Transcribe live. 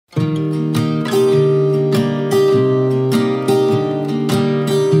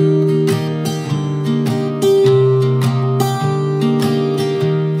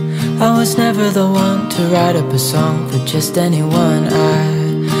never the one to write up a song for just anyone.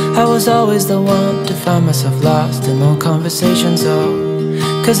 I was always the one to find myself lost in long conversations,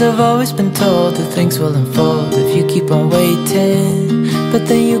 cause I've always been told that things will unfold if you keep on waiting. But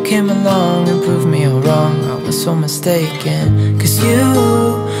then you came along and proved me all wrong. I was so mistaken, cause you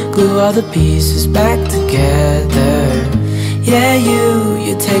glue all the pieces back together. Yeah,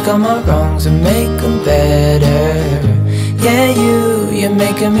 you take all my wrongs and make them better. Yeah, you're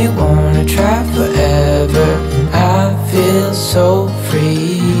making me wanna try forever. And I feel so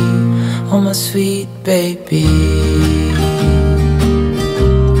free, oh my sweet baby.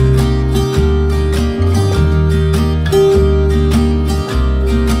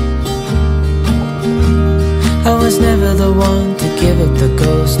 I was never the one to give up the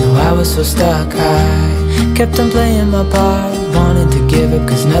ghost. No, I was so stuck. I kept on playing my part, wanting to give up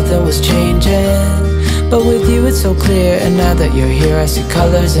cause nothing was changing. But with you it's so clear, and now that you're here I see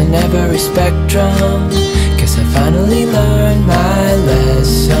colors in every spectrum. Guess I finally learned my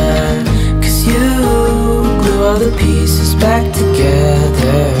lesson. Cause you glue all the pieces back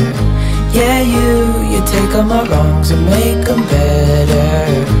together. Yeah, you take all my wrongs and make them better.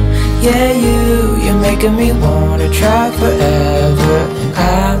 Yeah, you're making me wanna try forever. And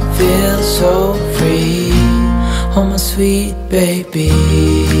I feel so free, oh my sweet baby.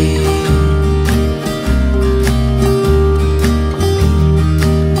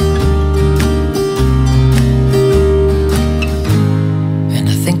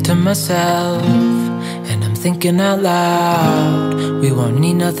 Myself, and I'm thinking out loud, we won't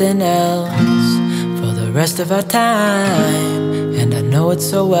need nothing else for the rest of our time. And I know it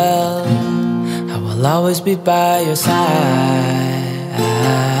so well, I will always be by your side.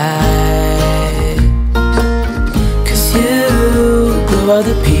 Cause you glue all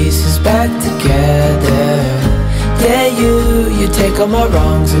the pieces back together. Yeah, you take all my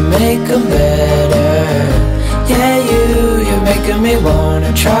wrongs and make them better. Yeah, you're making me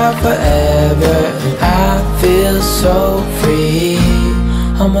wanna try forever. And I feel so free,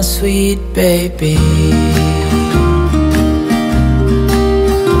 oh my sweet baby.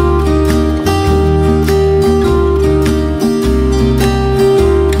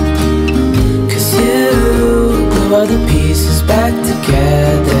 Cause you glue all the pieces back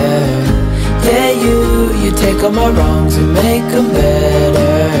together. Yeah, you take all my wrongs and make them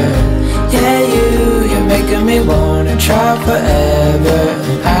better. Yeah, you're making me wanna try forever.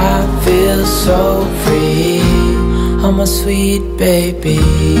 And I feel so free, oh my sweet baby.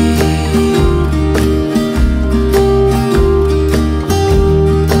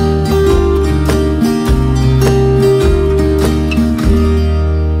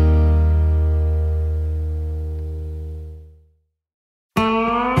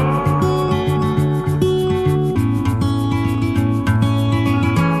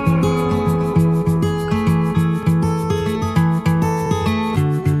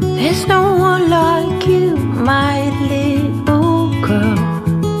 There's no one like you, my little girl.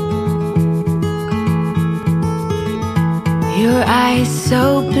 Your eyes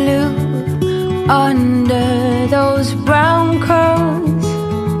so blue under those brown curls.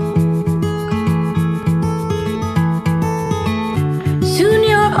 Soon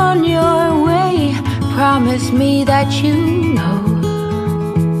you're on your way, promise me that you know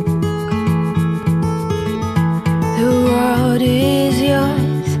the world is yours.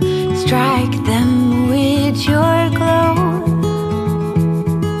 Strike them with your glow.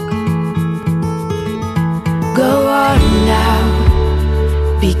 Go on now,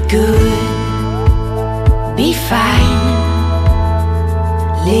 be good, be fine.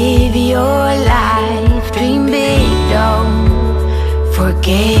 Live your life, dream big, don't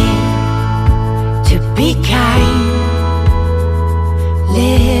forget to be kind.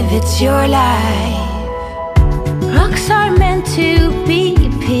 Live, it's your life. Rocks are meant to be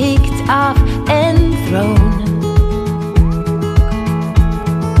picked up and thrown.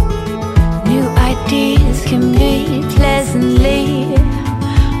 New ideas can be pleasantly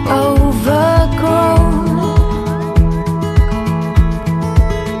overgrown.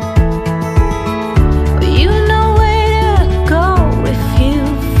 But you know where to go if you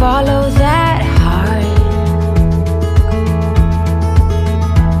follow that heart.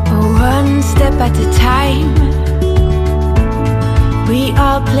 One step at a time, we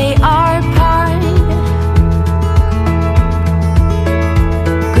all play our part.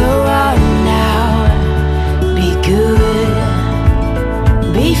 Go out now, be good,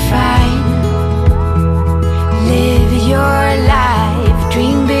 be fine. Live your life,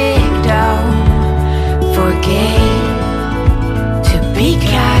 dream big, don't forget to be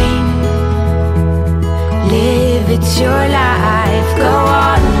kind. Live, it's your life, go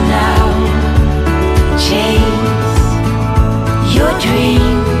on now.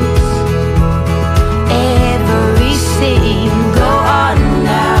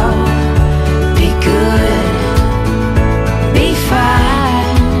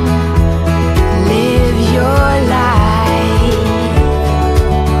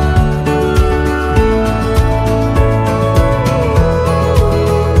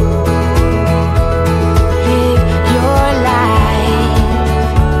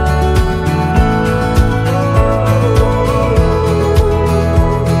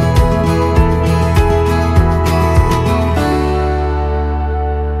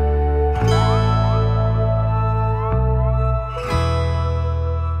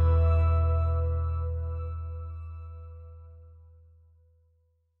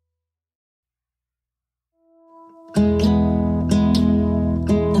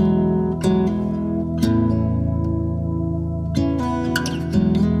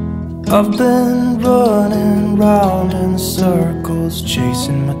 I've been running round in circles,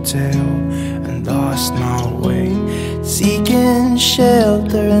 chasing my tail and lost my way, seeking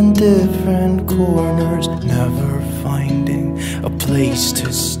shelter in different corners, never finding a place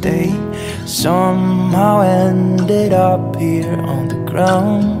to stay. Somehow ended up here on the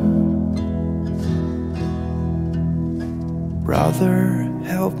ground. Brother,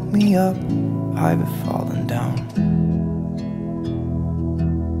 help me up, I've fallen down.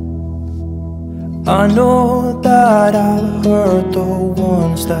 I know that I've hurt the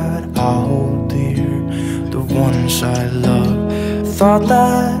ones that I hold dear, the ones I love. Thought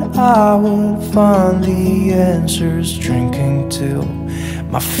that I would find the answers, drinking till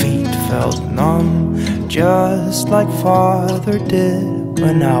my feet felt numb, just like Father did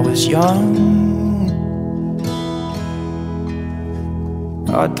when I was young.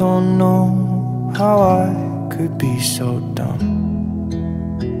 I don't know how I could be so dumb.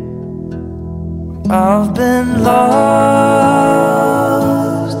 I've been lost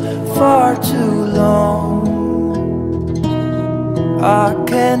far too long. I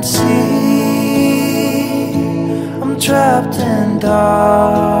can't see, I'm trapped in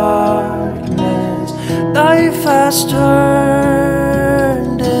darkness. Life has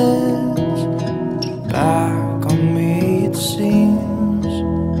turned its back on me, it seems.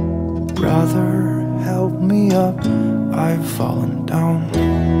 Brother, help me up, I've fallen down.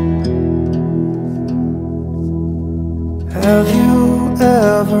 Have you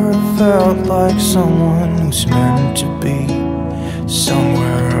ever felt like someone who's meant to be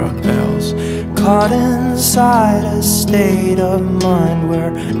somewhere else, caught inside a state of mind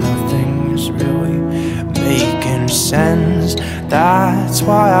where nothing's really making sense? That's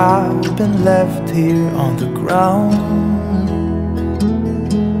why I've been left here on the ground.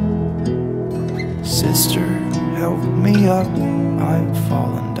 Sister, help me up, I've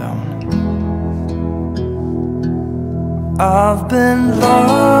fallen down. I've been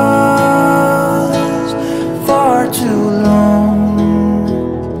lost far too long.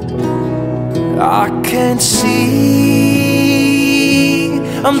 I can't see,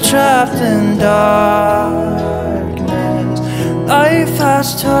 I'm trapped in darkness. Life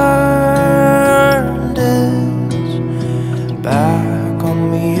has turned its back on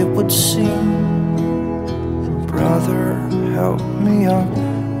me, it would seem. Brother, help me up,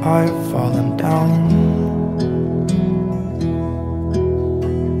 I've fallen down.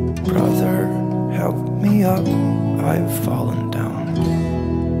 Brother, help me up, I've fallen down.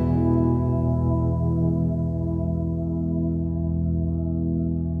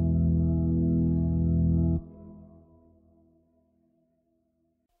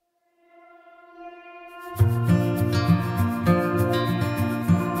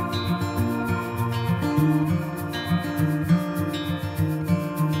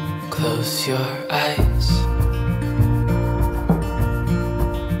 Close your eyes,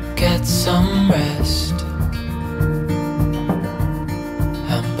 get some rest.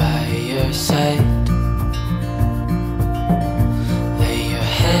 I'm by your side. Lay your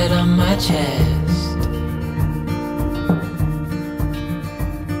head on my chest.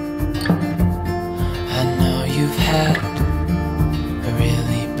 I know you've had a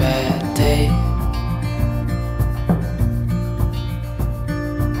really bad day,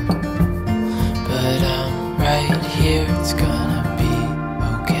 but I'm right here, it's gonna be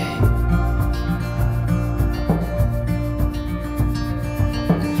okay.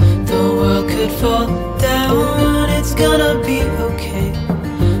 The world could fall down, it's gonna be okay.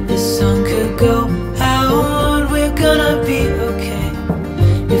 The sun could go out, we're gonna be okay.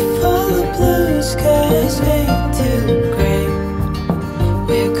 If all the blue skies fade to gray,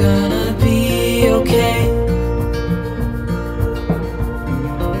 we're gonna be okay.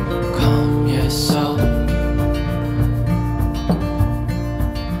 Calm your soul,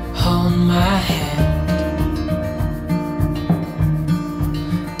 hold my hand,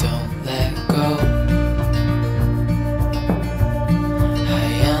 don't let go. I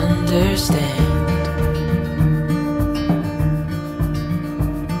understand.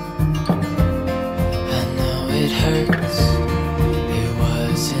 I know it hurts, it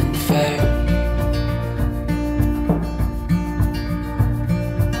wasn't fair.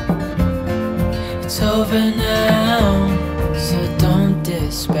 It's over now, so don't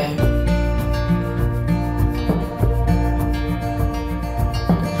despair.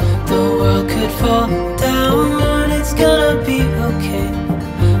 The world could fall down, it's gonna be okay.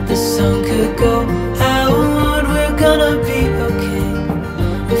 The sun could go out, we're gonna be okay.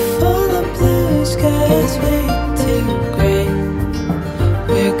 If all the blue skies fade to gray,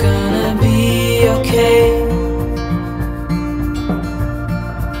 we're gonna be okay.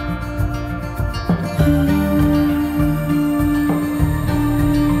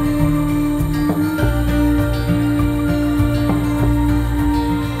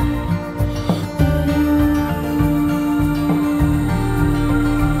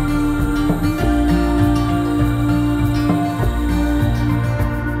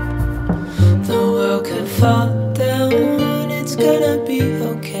 fall down, it's gonna be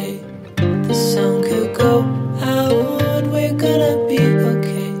okay. The sun could go out, we're gonna be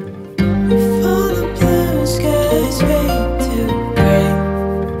okay. If all the blue skies fade to gray,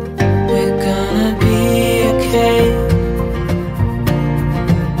 we're gonna be okay.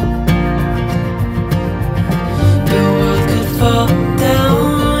 The world could fall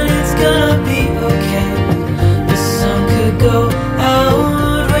down, it's gonna be okay. The sun could go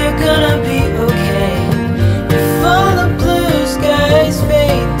out, we're gonna be okay. If all the blue skies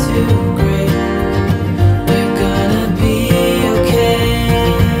fade to gray, we're gonna be okay.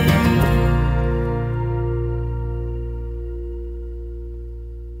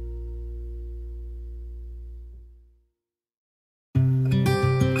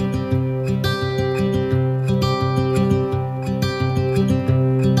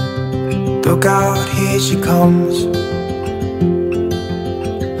 Look out, here she comes,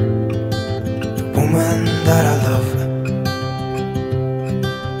 the woman that I love.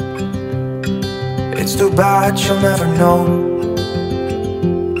 It's too bad she'll never know.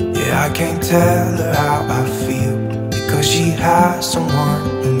 Yeah, I can't tell her how I feel, because she has someone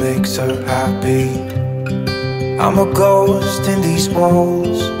who makes her happy. I'm a ghost in these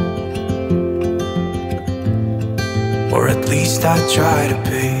walls, or at least I try to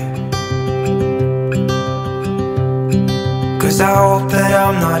be. 'Cause I hope that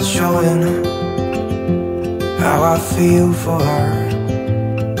I'm not showing how I feel for her,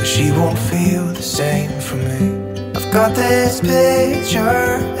 but she won't feel the same for me. I've got this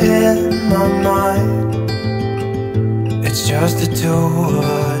picture in my mind. It's just the two of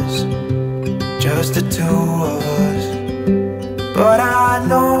us, just the two of us. But I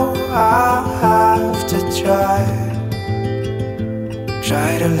know I'll have to try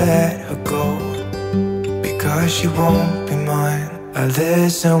to let her go, because she won't be mine. I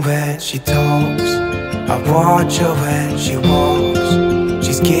listen when she talks, I watch her when she walks.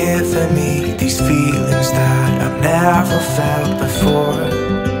 She's giving me these feelings that I've never felt before,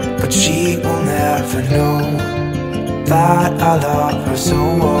 but she will never know that I love her so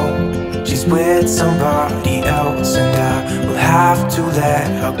well. She's with somebody else and I will have to let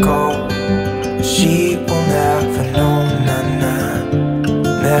her go. She will never know, na-na,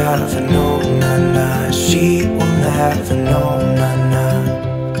 never know, na-na. She will never know, na-na,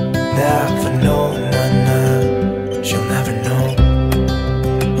 never know, na-na. She'll never know.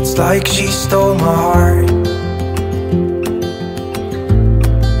 It's like she stole my heart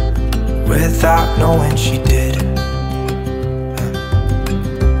without knowing she did.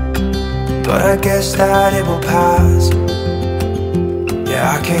 But I guess that it will pass.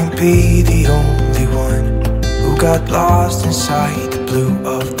 Yeah, I can't be the only one who got lost inside the blue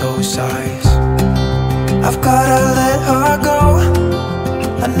of those eyes. I've gotta let her go,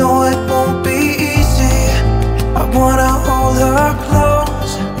 I know it won't be easy. I wanna hold her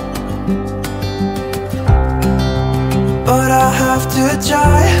close, but I have to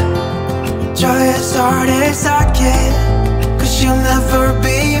try as hard as I can, 'cause she'll never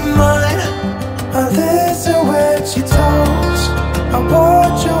be mine. I listen when she talks, I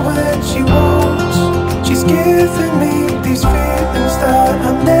watch her when she walks. She's giving me these feelings that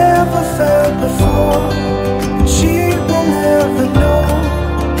I've never felt before. She will never know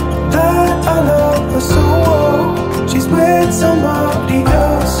that I love her so well. She's with somebody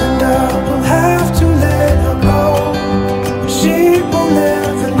else and I will have to let her go. She will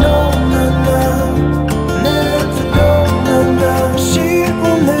never know, na-na, never know, na-na. She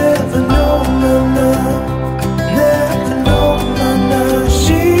will never know, na-na, never know, na-na.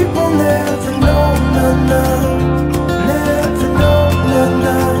 She will never know, na-na, never know,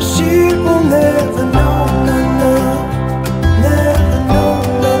 na-na. She will never know, na-na, never know,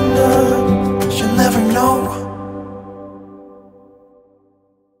 na-na. She'll never know.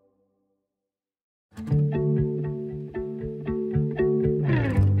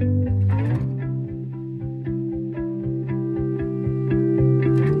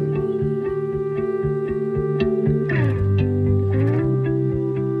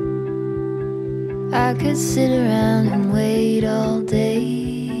 I could sit around and wait all day.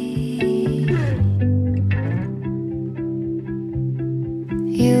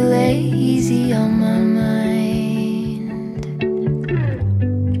 You lay easy on my mind,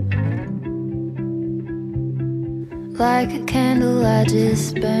 like a candle I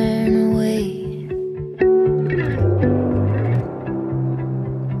just burn away.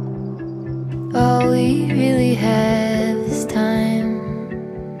 All we really have is time.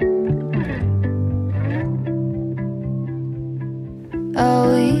 All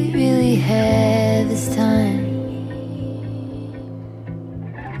we really have is time.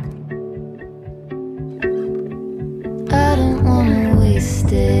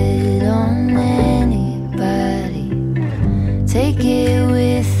 wasted on anybody. Take it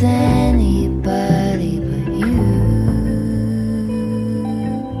with anybody but you.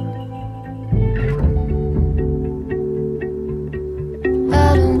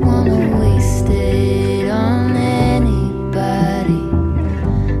 I don't wanna waste it on anybody.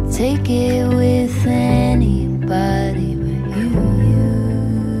 Take it with anybody but you.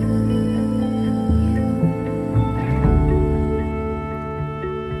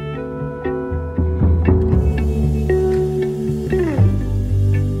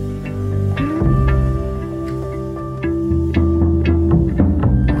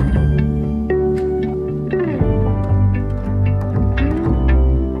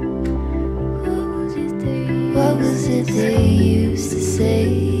 What was it they used to say?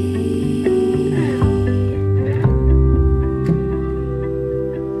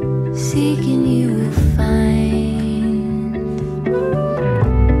 Seeking you will find.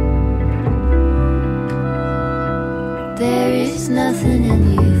 There is nothing in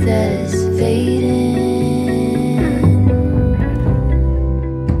you that is fading.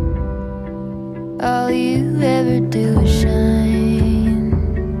 All you ever do is shine.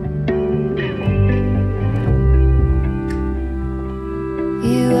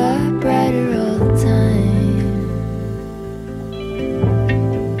 You are brighter all the time.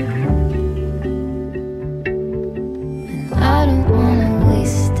 And I don't wanna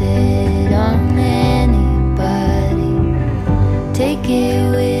waste it on anybody. Take it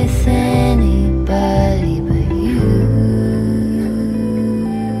with anybody but you.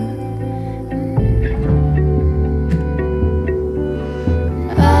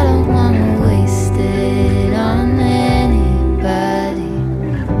 I don't wanna waste it on anybody.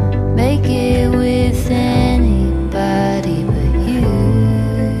 Make it with anybody but you.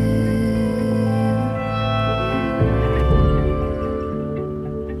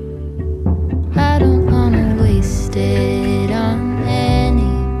 I don't wanna waste it on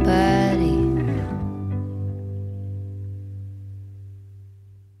anybody.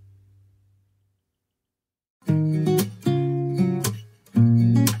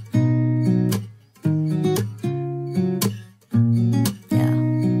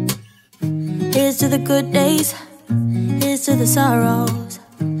 Here's to the good days, here's to the sorrows.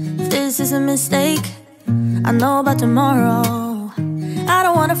 If this is a mistake, I know about tomorrow. I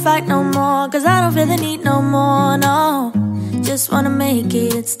don't wanna fight no more, cause I don't feel the need no more, no. Just wanna make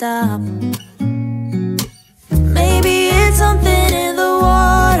it stop. Maybe it's something in the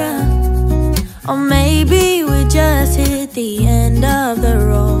water, or maybe we just hit the end of the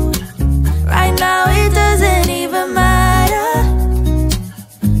road. Right now it doesn't even matter.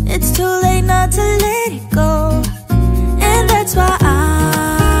 It's too late not to let it go. And that's why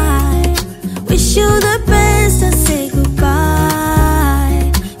I wish you the best and say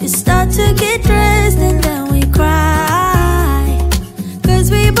goodbye. You start to get dressed and then we cry, cause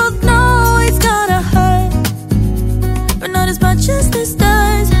we both know it's gonna hurt, but not as much as this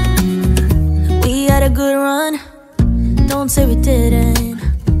does. We had a good run, don't say we didn't.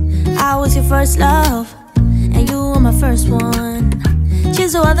 I was your first love, and you were my first one.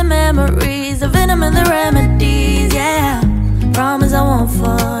 Cheers to all the memories, the venom and the remedies, yeah. Promise I won't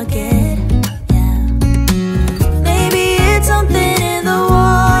forget, yeah. Maybe it's something in the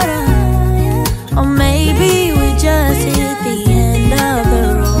water, or maybe we just hit the end of the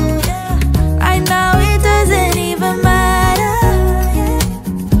road. Right now it doesn't even matter.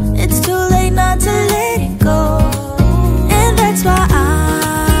 It's too late not to let it go. And that's why I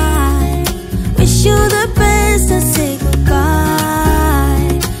wish you the best and say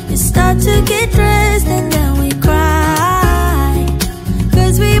goodbye. You start to get dressed and then we cry,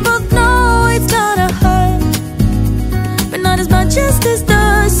 cause we both know it's gonna hurt, but not as much as this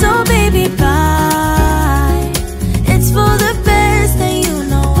does. So baby, bye. It's for the best and you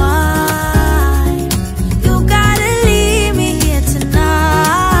know why. You gotta leave me here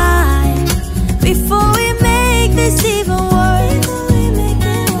tonight before we make this even worse.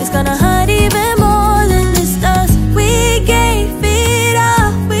 It's gonna hurt even more than this does. We gave it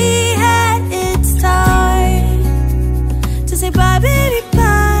all we had. It's time to say bye, baby,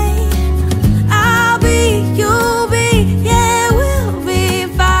 bye. I'll be, you'll be, yeah, we'll be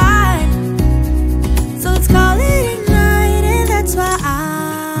fine. So let's call it a night, and that's why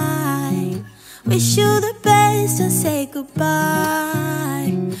I wish you the best and say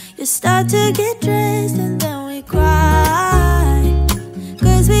goodbye. You start to get dressed and then we cry,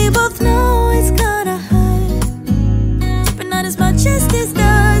 cause we both know it's gonna hurt, but not as much as this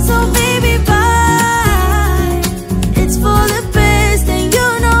does. So baby, bye. It's for the best and you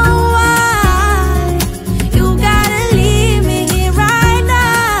know why. You gotta leave me here right now.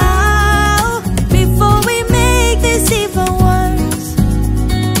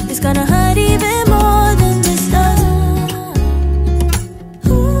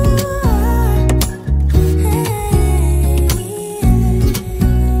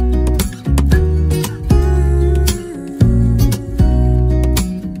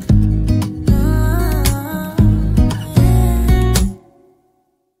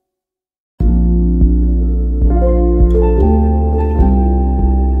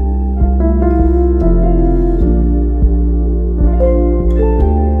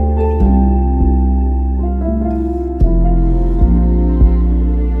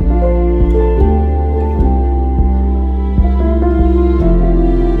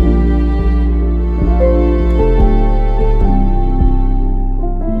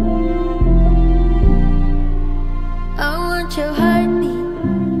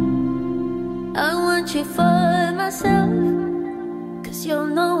 looking for myself, 'cause you're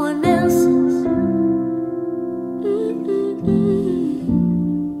no one else's.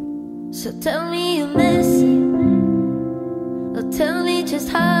 So tell me you miss it, or tell me just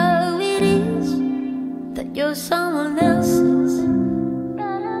how it is that you're someone else's.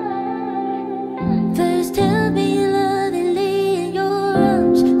 First tell me you love and lay in your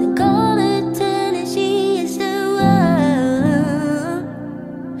arms, then call her, tell her she is the one.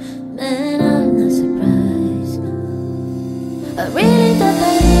 Man, I'm not surprised. I really thought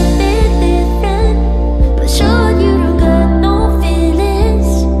that it'd be different, but sure you don't got no feelings.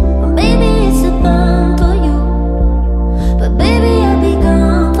 Or maybe it's a fun for you, but baby I'll be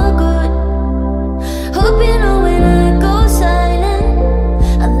gone for good. Hope you know when I go silent,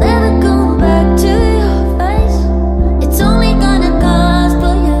 I'll never come back to your face. It's only gonna cost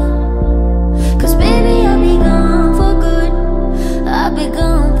for you, 'cause baby I'll be gone for good. I'll be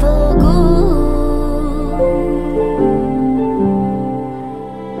gone for good.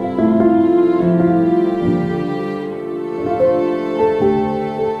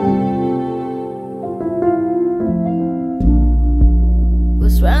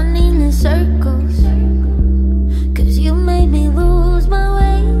 Was running in circles, 'cause you made me lose my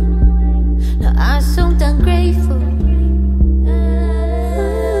way. Now I'm so ungrateful.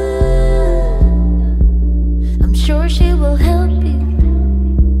 I'm sure she will help you,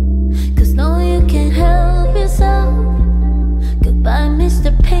 'cause no you can't help yourself. Goodbye Mr.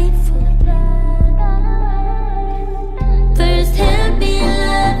 Painful. First help me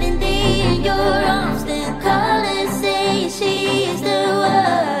love and lay in your arms, then call and say she is the one.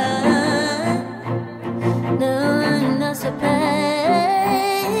 No, I'm not surprised.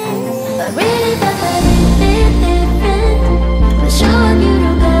 I really thought that it'd be different, but sure you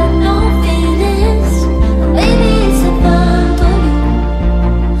don't got no feelings. Or maybe it's a fun for you,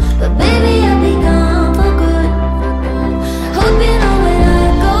 but baby I'll be gone for good. Hope you know when I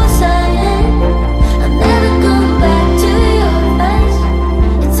go silent, I'll never come back to your face.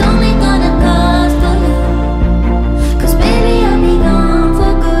 It's only gonna cost for you, 'cause baby I'll be gone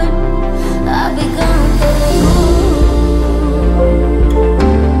for good. I'll be gone for good.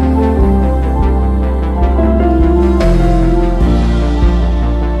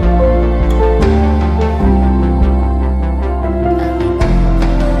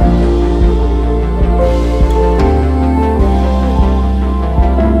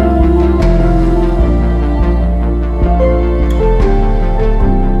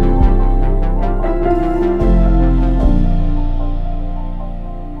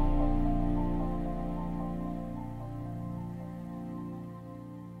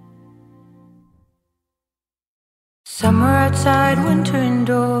 Summer outside, winter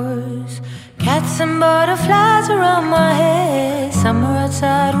indoors. Cats and butterflies around my head. Summer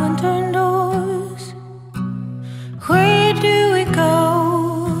outside, winter indoors. Where do we go?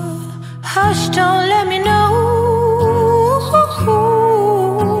 Hush, don't let me know.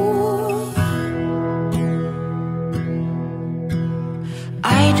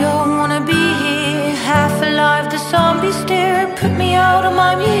 I don't wanna be here, half alive. The zombies stare, put me out of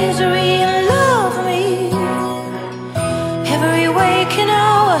my misery and love me. Every waking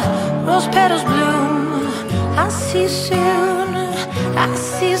hour, rose petals bloom. I'll see you soon, I'll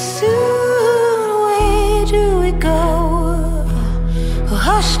see you soon. Where do we go? Oh,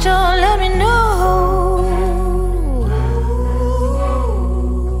 hush, don't let me know.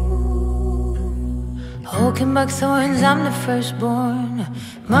 Walking back thorns, I'm the firstborn.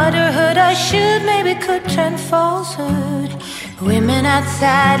 Motherhood I should, maybe could turn falsehood. Women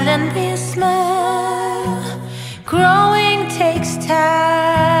outside, lend me a smile. Growing takes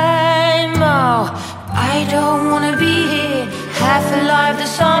time. Oh, I don't wanna be here, half alive. The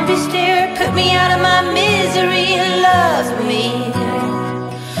zombies stare, put me out of my misery and love me.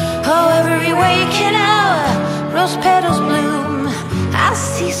 Oh, every waking hour, rose petals bloom. I'll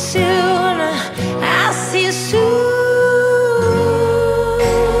see you soon, I'll see you soon.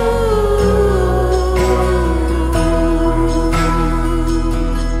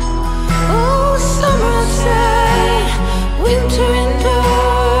 Oh, summer outside, winter indoors.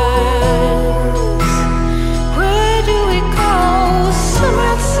 Where do we go? Summer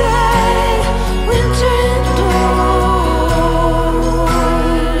outside, winter indoors.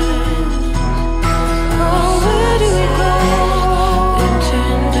 Oh, where do we go? Winter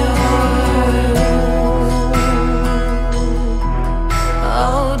indoors.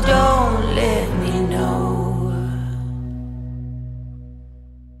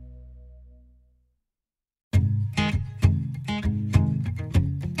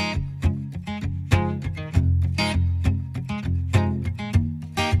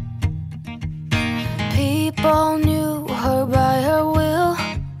 people knew her by her will,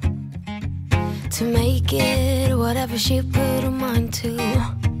 to make it whatever she put her mind to.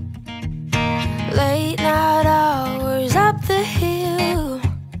 Late night hours up the hill,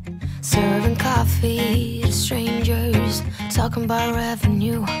 serving coffee to strangers, talking about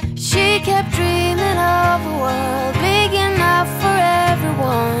revenue. She kept dreaming of a world big enough for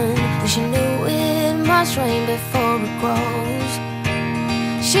everyone, and she knew it must rain before it grows.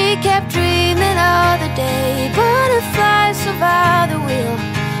 She kept dreaming of the day butterflies survive the wheel,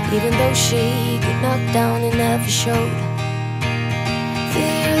 even though she got knocked down and never showed.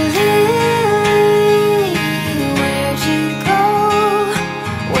 Dear Lily, where'd you go?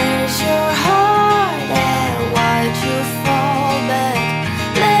 Where's your heart at? Why'd you fall back?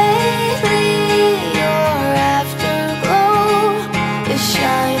 Lately your afterglow is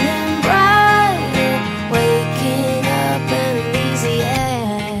shining brighter, waking up an easy egg.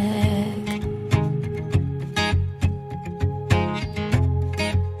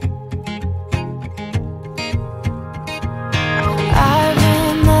 I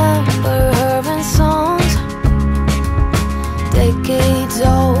remember her in songs, decades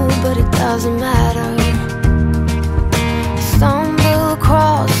old, but it doesn't matter. Stumble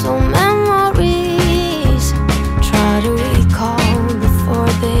across old memories, try to recall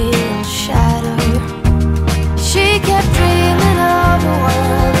before they all shatter. She kept dreaming of a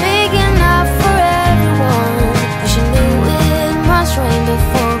world big enough for everyone, but she knew it must rain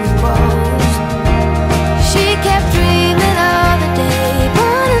before it grows. She kept dreaming of the day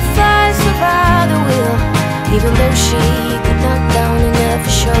butterflies survive the wheel, even though she got knocked down and never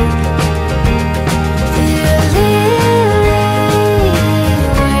showed. Dear Lily,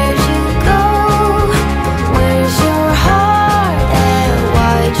 where'd you go? Where's your heart at?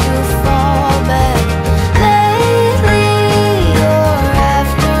 Why'd you fall back? Lately your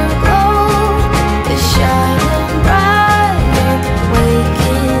afterglow is shining brighter,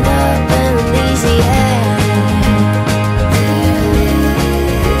 waking up an easy egg.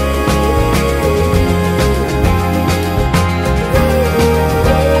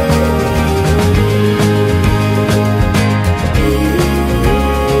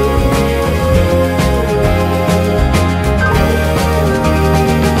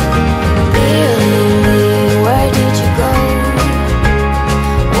 Where did you go?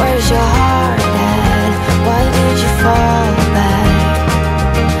 Where's your heart at? Why did you fall back?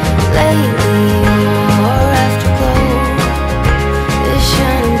 Lately your afterglow is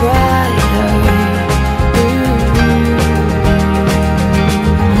shining brighter.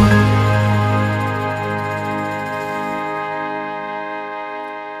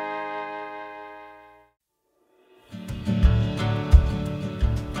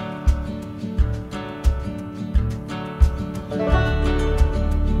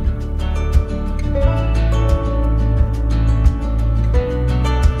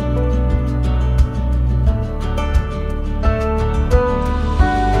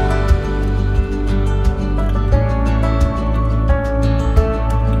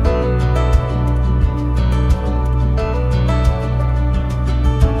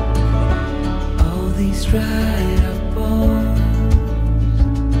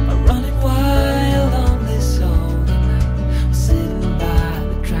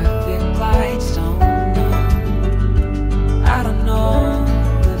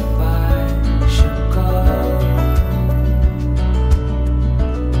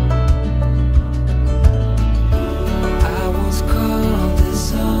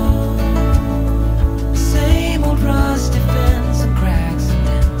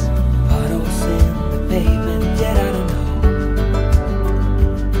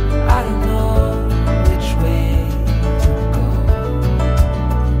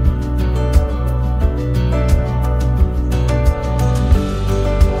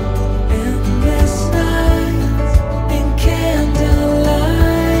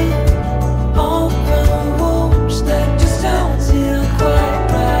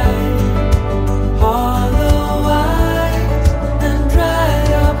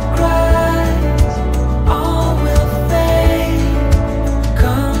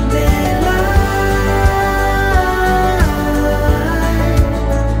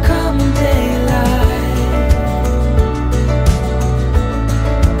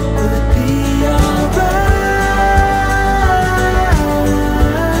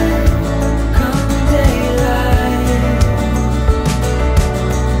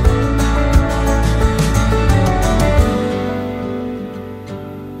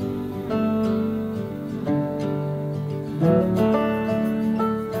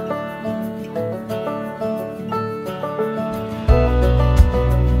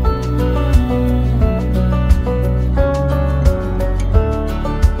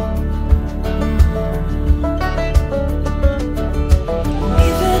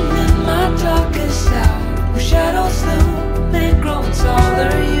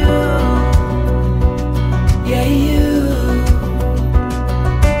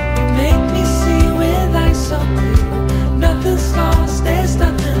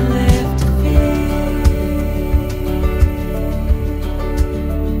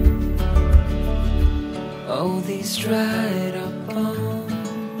 these dried up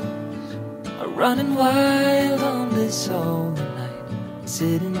bones are running wild on this old night,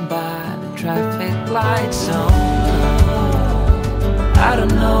 sitting by the traffic light zone. I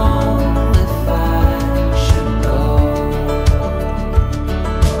don't know if I should go.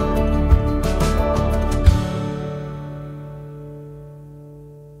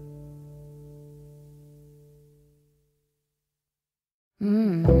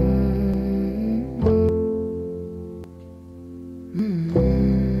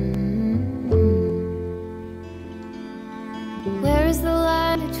 Where is the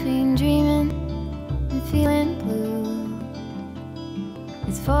line between dreaming and feeling blue?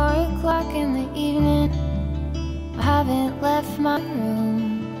 It's 4 o'clock in the evening. I haven't left my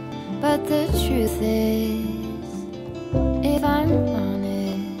room, but the truth is, if I'm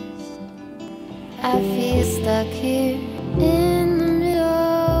honest, I feel stuck here in the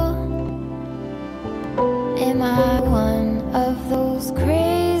middle. Am I one of those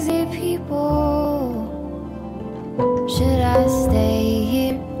crazy people? Should I stay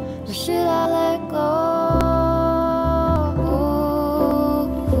here or should I let go?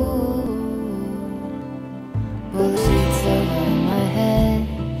 Well, the sheets over my head,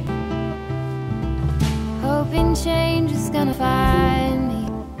 hoping change is gonna find me.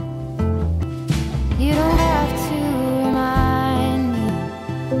 You don't have to remind me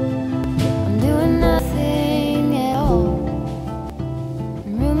I'm doing nothing at all.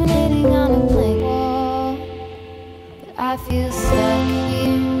 I'm ruminating on a blank wall, but I feel stuck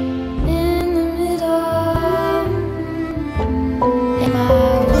here in the middle. Am I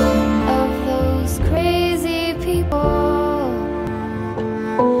one of those crazy people?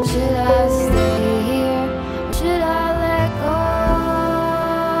 Should I stay here or should I let go?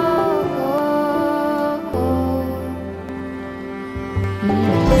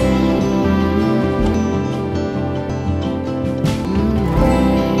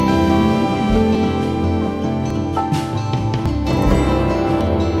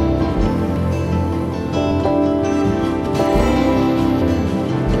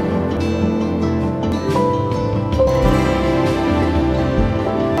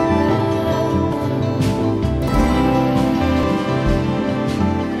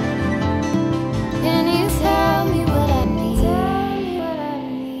 Can you tell me what I need?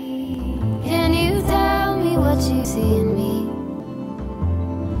 Can you tell me what you see in me?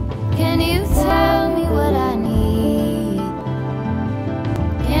 Can you tell me what I need?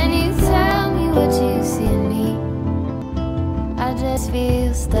 Can you tell me what you see in me? I just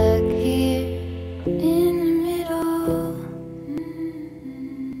feel stuck here in the middle.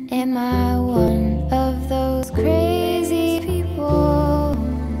 Am I one of those crazy people?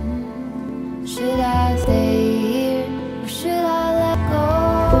 Should I stay here or should I let go?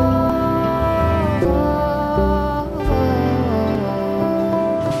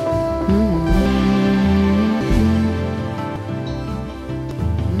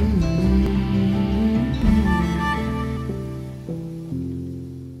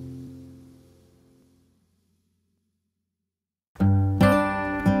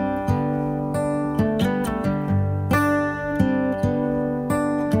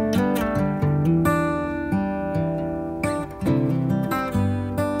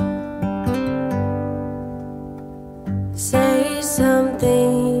 Say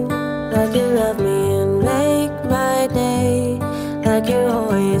something like you love me and make my day, like you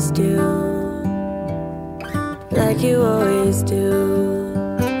always do, like you always do.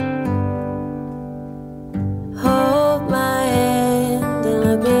 Hold my hand and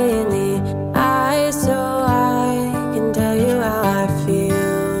look me in the eyes so I can tell you how I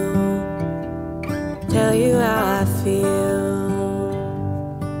feel, tell you how I feel.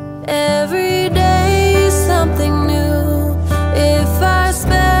 Every day is something new if I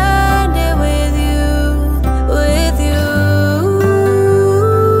spend it with you, with you,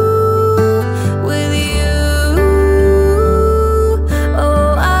 with you.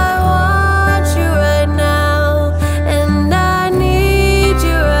 Oh, I want you right now, and I need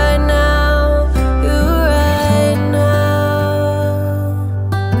you right now, you right now.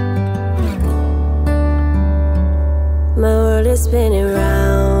 My world is spinning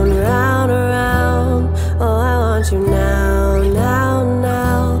round, round, around. Oh, I want you now, now,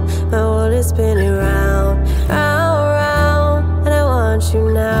 now. My world is spinning round, round, round. And I want you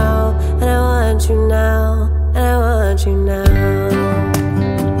now, and I want you now, and I want you now.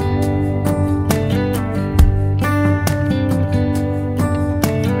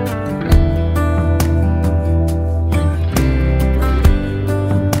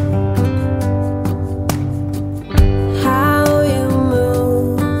 How you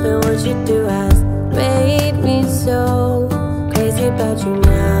move and what you do has made me you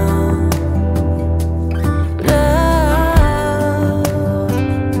now. Now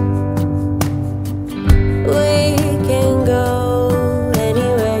we can go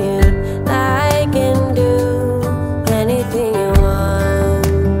anywhere you like and do anything you want,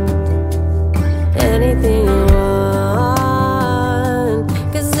 anything you want.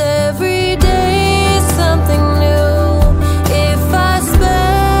 'Cause every day is something new. If I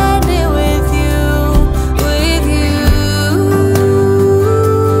spend it with you, with you,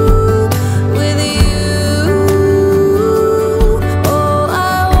 with you. Oh,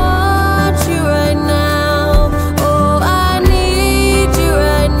 I want you right now. Oh, I need you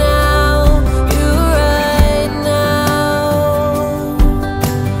right now. You right now.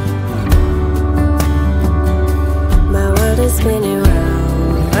 My world is spinning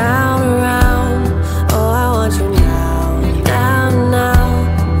round, round, round. Oh, I want you now, now, now.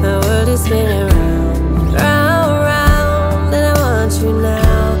 My world is spinning round, round, round. And I want you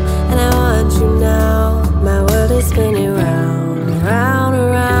now, and I want you now. My world is spinning round, round,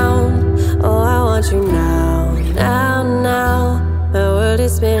 round. Oh, I want you now, now, now. My world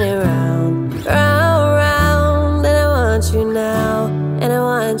is spinning round, round, round. And I want you now, and I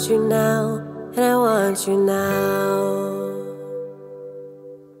want you now, and I want you now.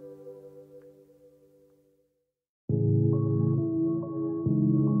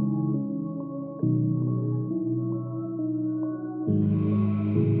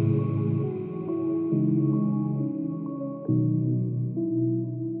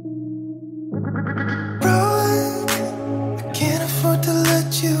 Rowan, I can't afford to let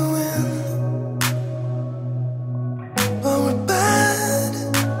you in. But we're bad,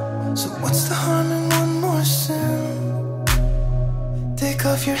 so what's the harm in one more sin? Take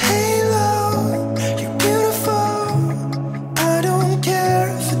off your halo, you're beautiful. I don't care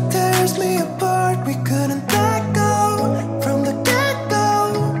if it tears me apart. We couldn't let go from the get-go.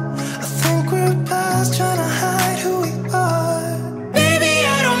 I think we're past trying to hide who we are. Baby,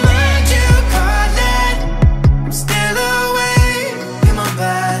 I don't mind you calling. I'm still awake in my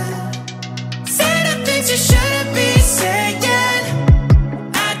bed. Say the things you shouldn't be saying.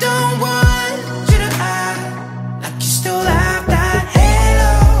 I don't want you to act like you still have that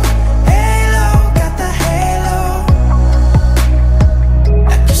halo, halo, got the halo.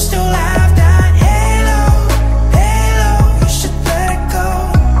 Like you still have that halo, halo, you should let it go.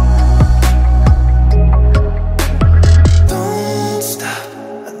 Don't stop,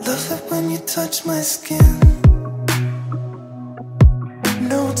 I love it when you touch my skin.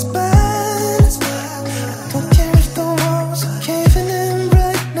 No, it's bad, it's bad. I don't care if the walls are caving in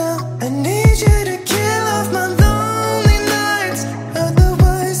right now. I need you to kill off my lonely nights.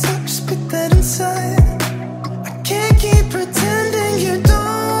 Otherwise, I'll just put that inside. I can't keep pretending you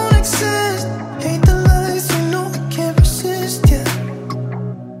don't exist. Hate the lies, you know I can't resist, yeah.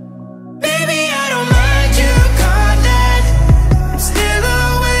 Baby, I don't mind you calling. I'm still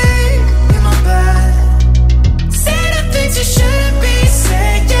awake in my bed. Say the things you shouldn't be saying.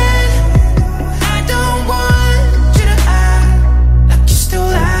 I don't want you to act like you still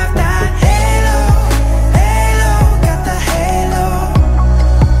have that halo, halo, got the halo.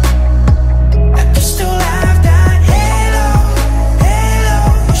 Like you still have that halo, halo,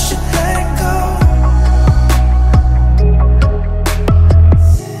 you should let it go.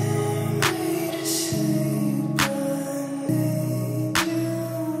 Sing me to sleep, I need you,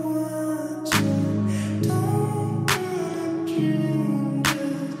 want you. Don't wanna dream,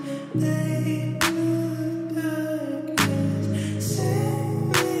 just lay in the darkness.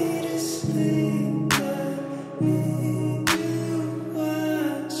 Sing me to sleep, I need you,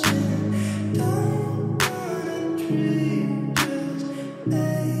 watching. Don't wanna dream, just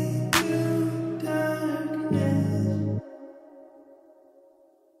lay in the darkness.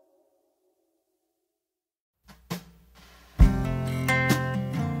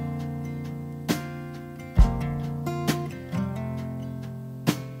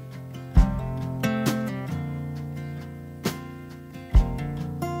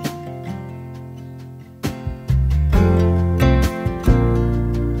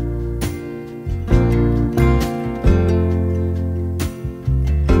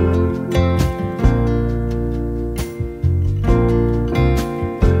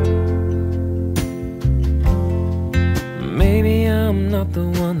 Maybe I'm not the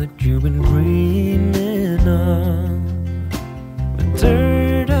one that you've been dreaming of, but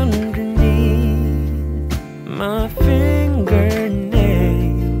dirt underneath my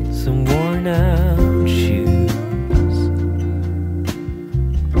fingernails and worn out shoes.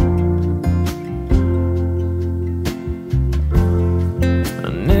 I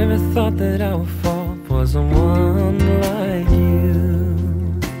never thought that I would fall for someone like you.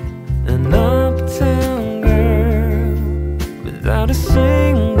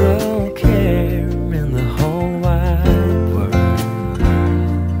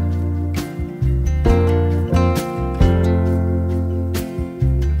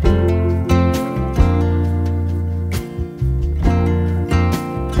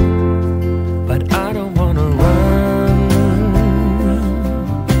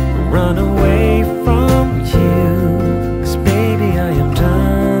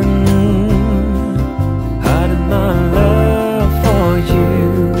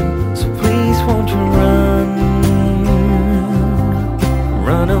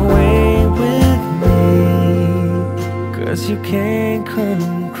 run away with me, 'cause you can't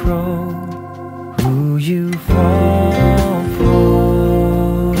control who you fall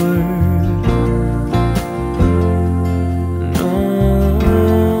for. No.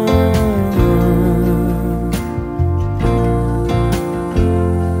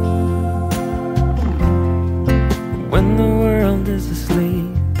 When the world is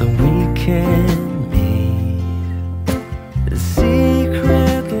asleep, then we can meet. The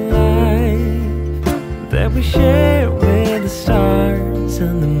secret life that we share with the stars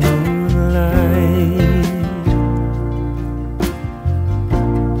and the moonlight.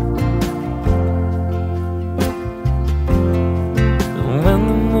 When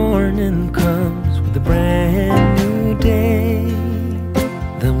the morning comes with a brand new day,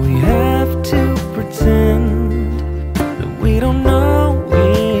 then we have to pretend that we don't know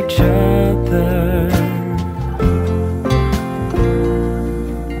each other.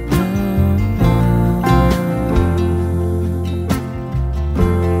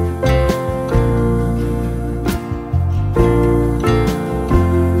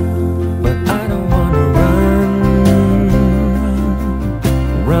 But I don't wanna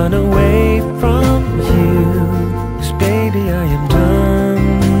run away from you, 'cause baby I am done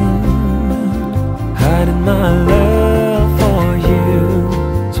hiding my love for you.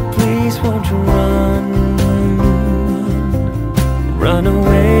 So please won't you run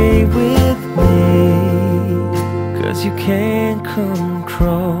away with me, 'cause you can't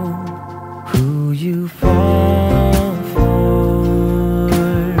control who you fall for.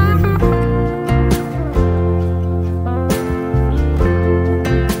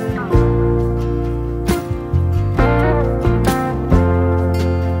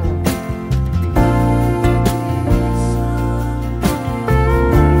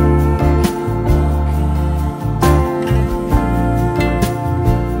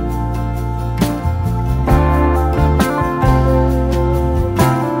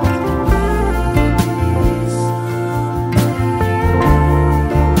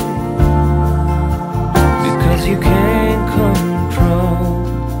 Because you can't control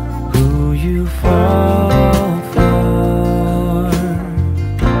who you fall for.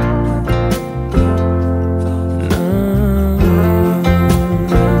 No.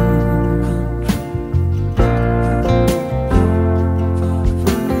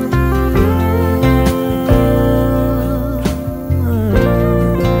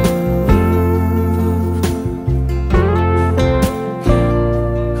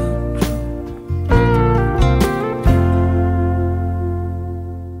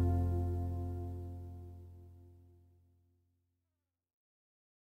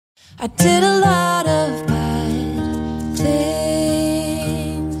 I did a lot of bad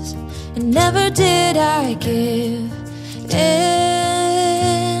things, and never did I give in.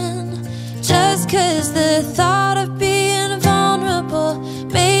 Just 'cause the thought of being vulnerable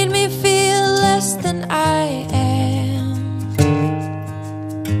made me feel less than I am.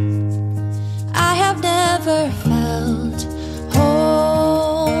 I have never felt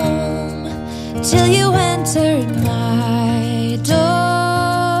home till you entered my door.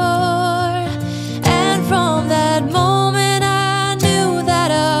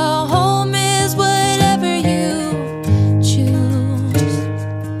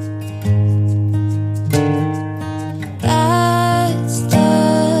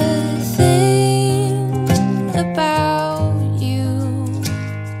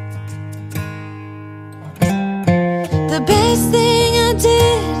 The best thing I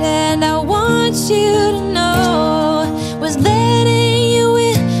did, and I want you to know,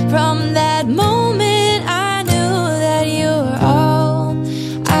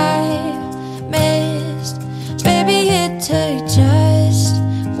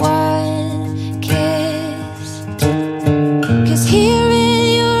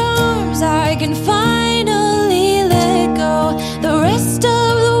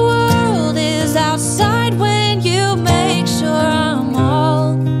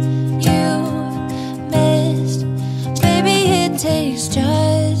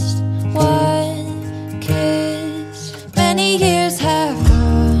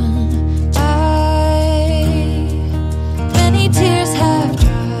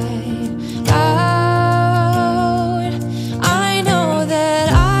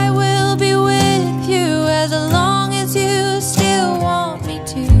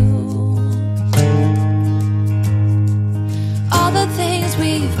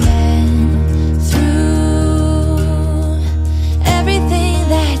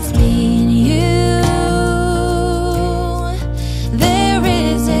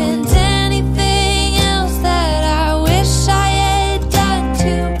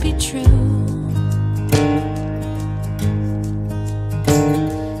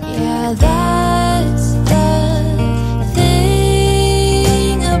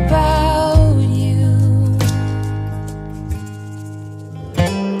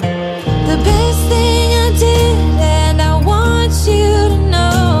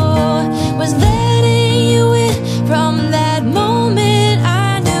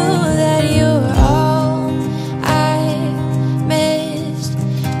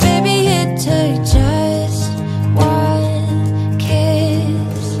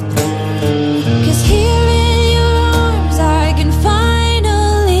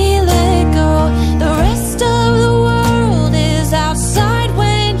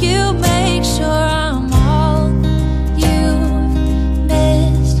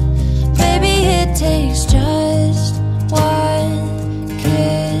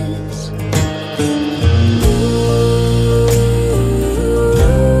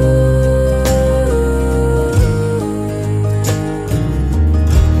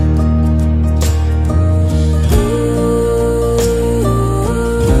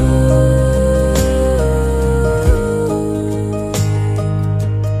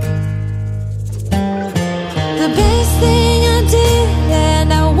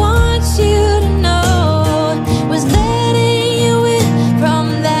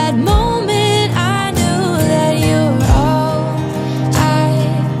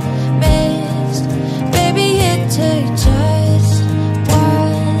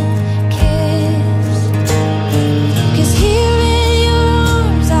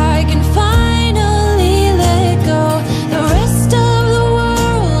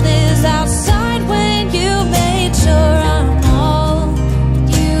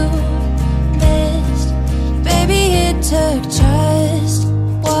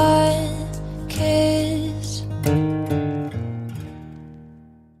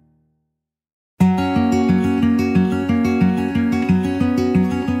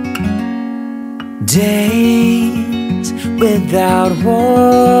 Days without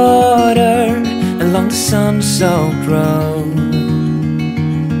water along the sun-soaked road.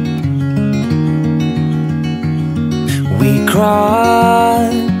 We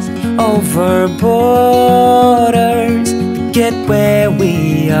crossed over borders to get where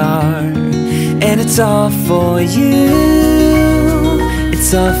we are, and it's all for you.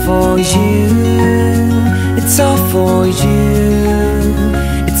 It's all for you. It's all for you.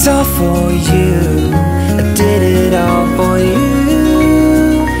 It's all for you. I did it all for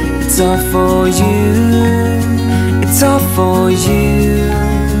you. It's all for you. It's all for you.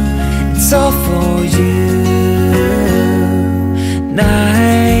 It's all for you.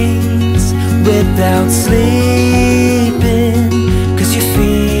 Nights without sleeping 'cause you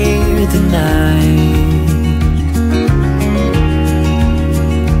fear the night,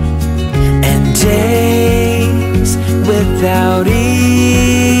 and days without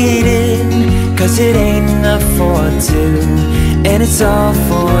eating 'cause it ain't enough for two, and it's all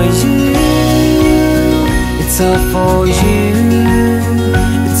for you. It's all for you.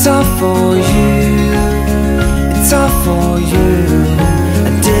 It's all for you. It's all for you.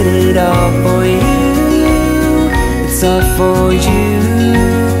 I did it all for you. It's all for you.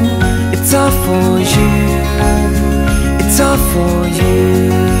 It's all for you. It's all for you.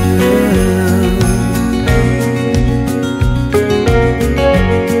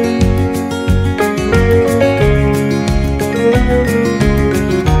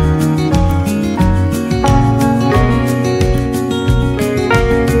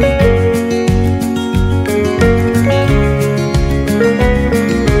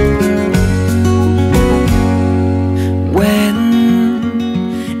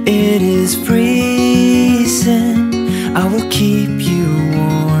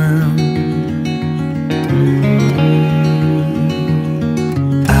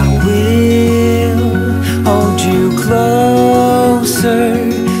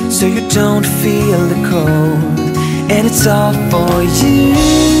 So you don't feel the cold, and it's all for you.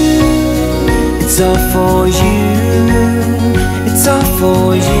 It's all for you. It's all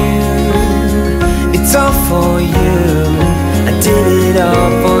for you. It's all for you. I did it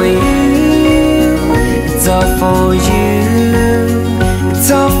all for you. It's all for you. It's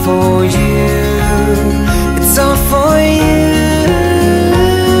all for you. It's all for you.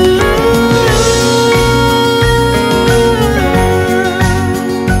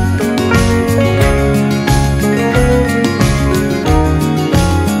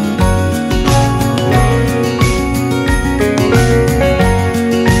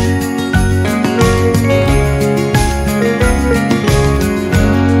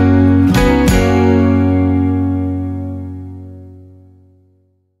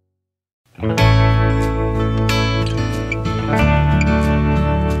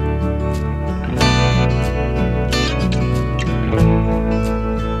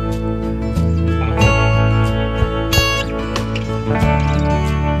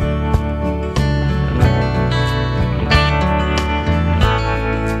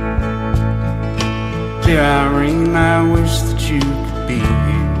 Dear Irene, I wish that you could be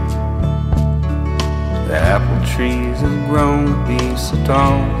here. The apple trees have grown to be so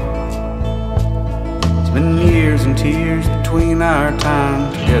tall. It's been years and tears between our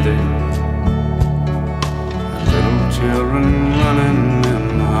time together. Little children running in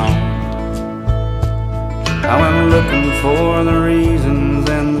the hall. I went looking for the reasons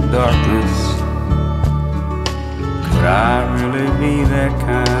in the darkness. Could I really be that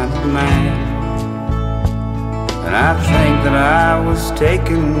kind of man? And I think that I was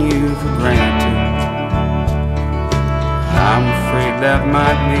taking you for granted. I'm afraid that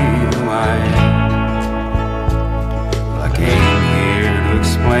might be who I am. Well, I came here to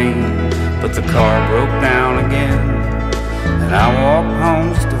explain, but the car broke down again, and I walked home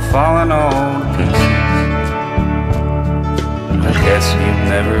just falling all to pieces. I guess you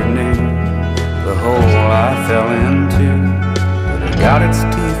never knew the hole I fell into, but it got its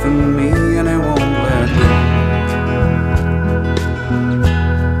teeth in me and it won't let go.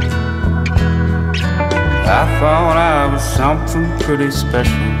 I thought I was something pretty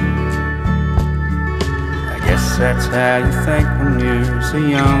special. I guess that's how you think when you're so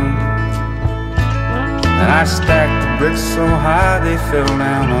young. And I stacked the bricks so high they fell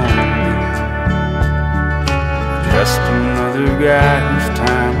down on me. Just another guy whose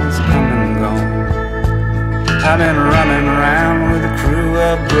time has come and gone. I've been running around with a crew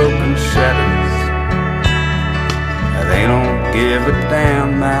of broken shadows. They don't give a damn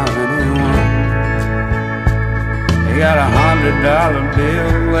about anyone. They got $100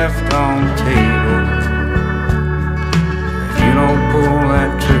 bill left on the table. If you don't pull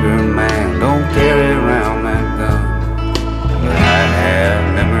that trigger, man, don't carry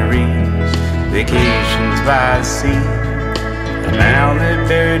memories, vacations by the sea, and now they're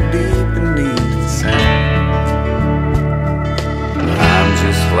buried deep beneath the sand. I'm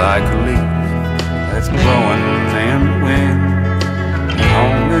just like a leaf that's blowing in the wind.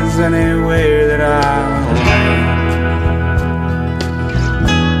 Home is anywhere that I'll land.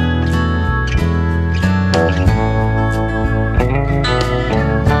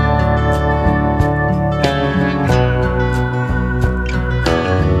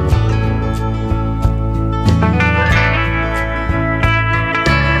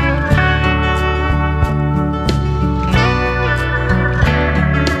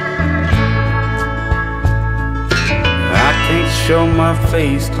 Show my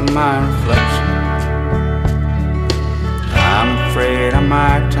face to my reflection. I'm afraid I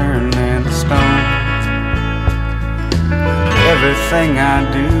might turn into stone. Everything I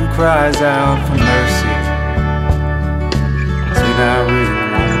do cries out for mercy. Sweet, I really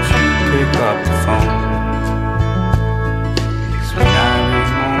want you to pick up the phone.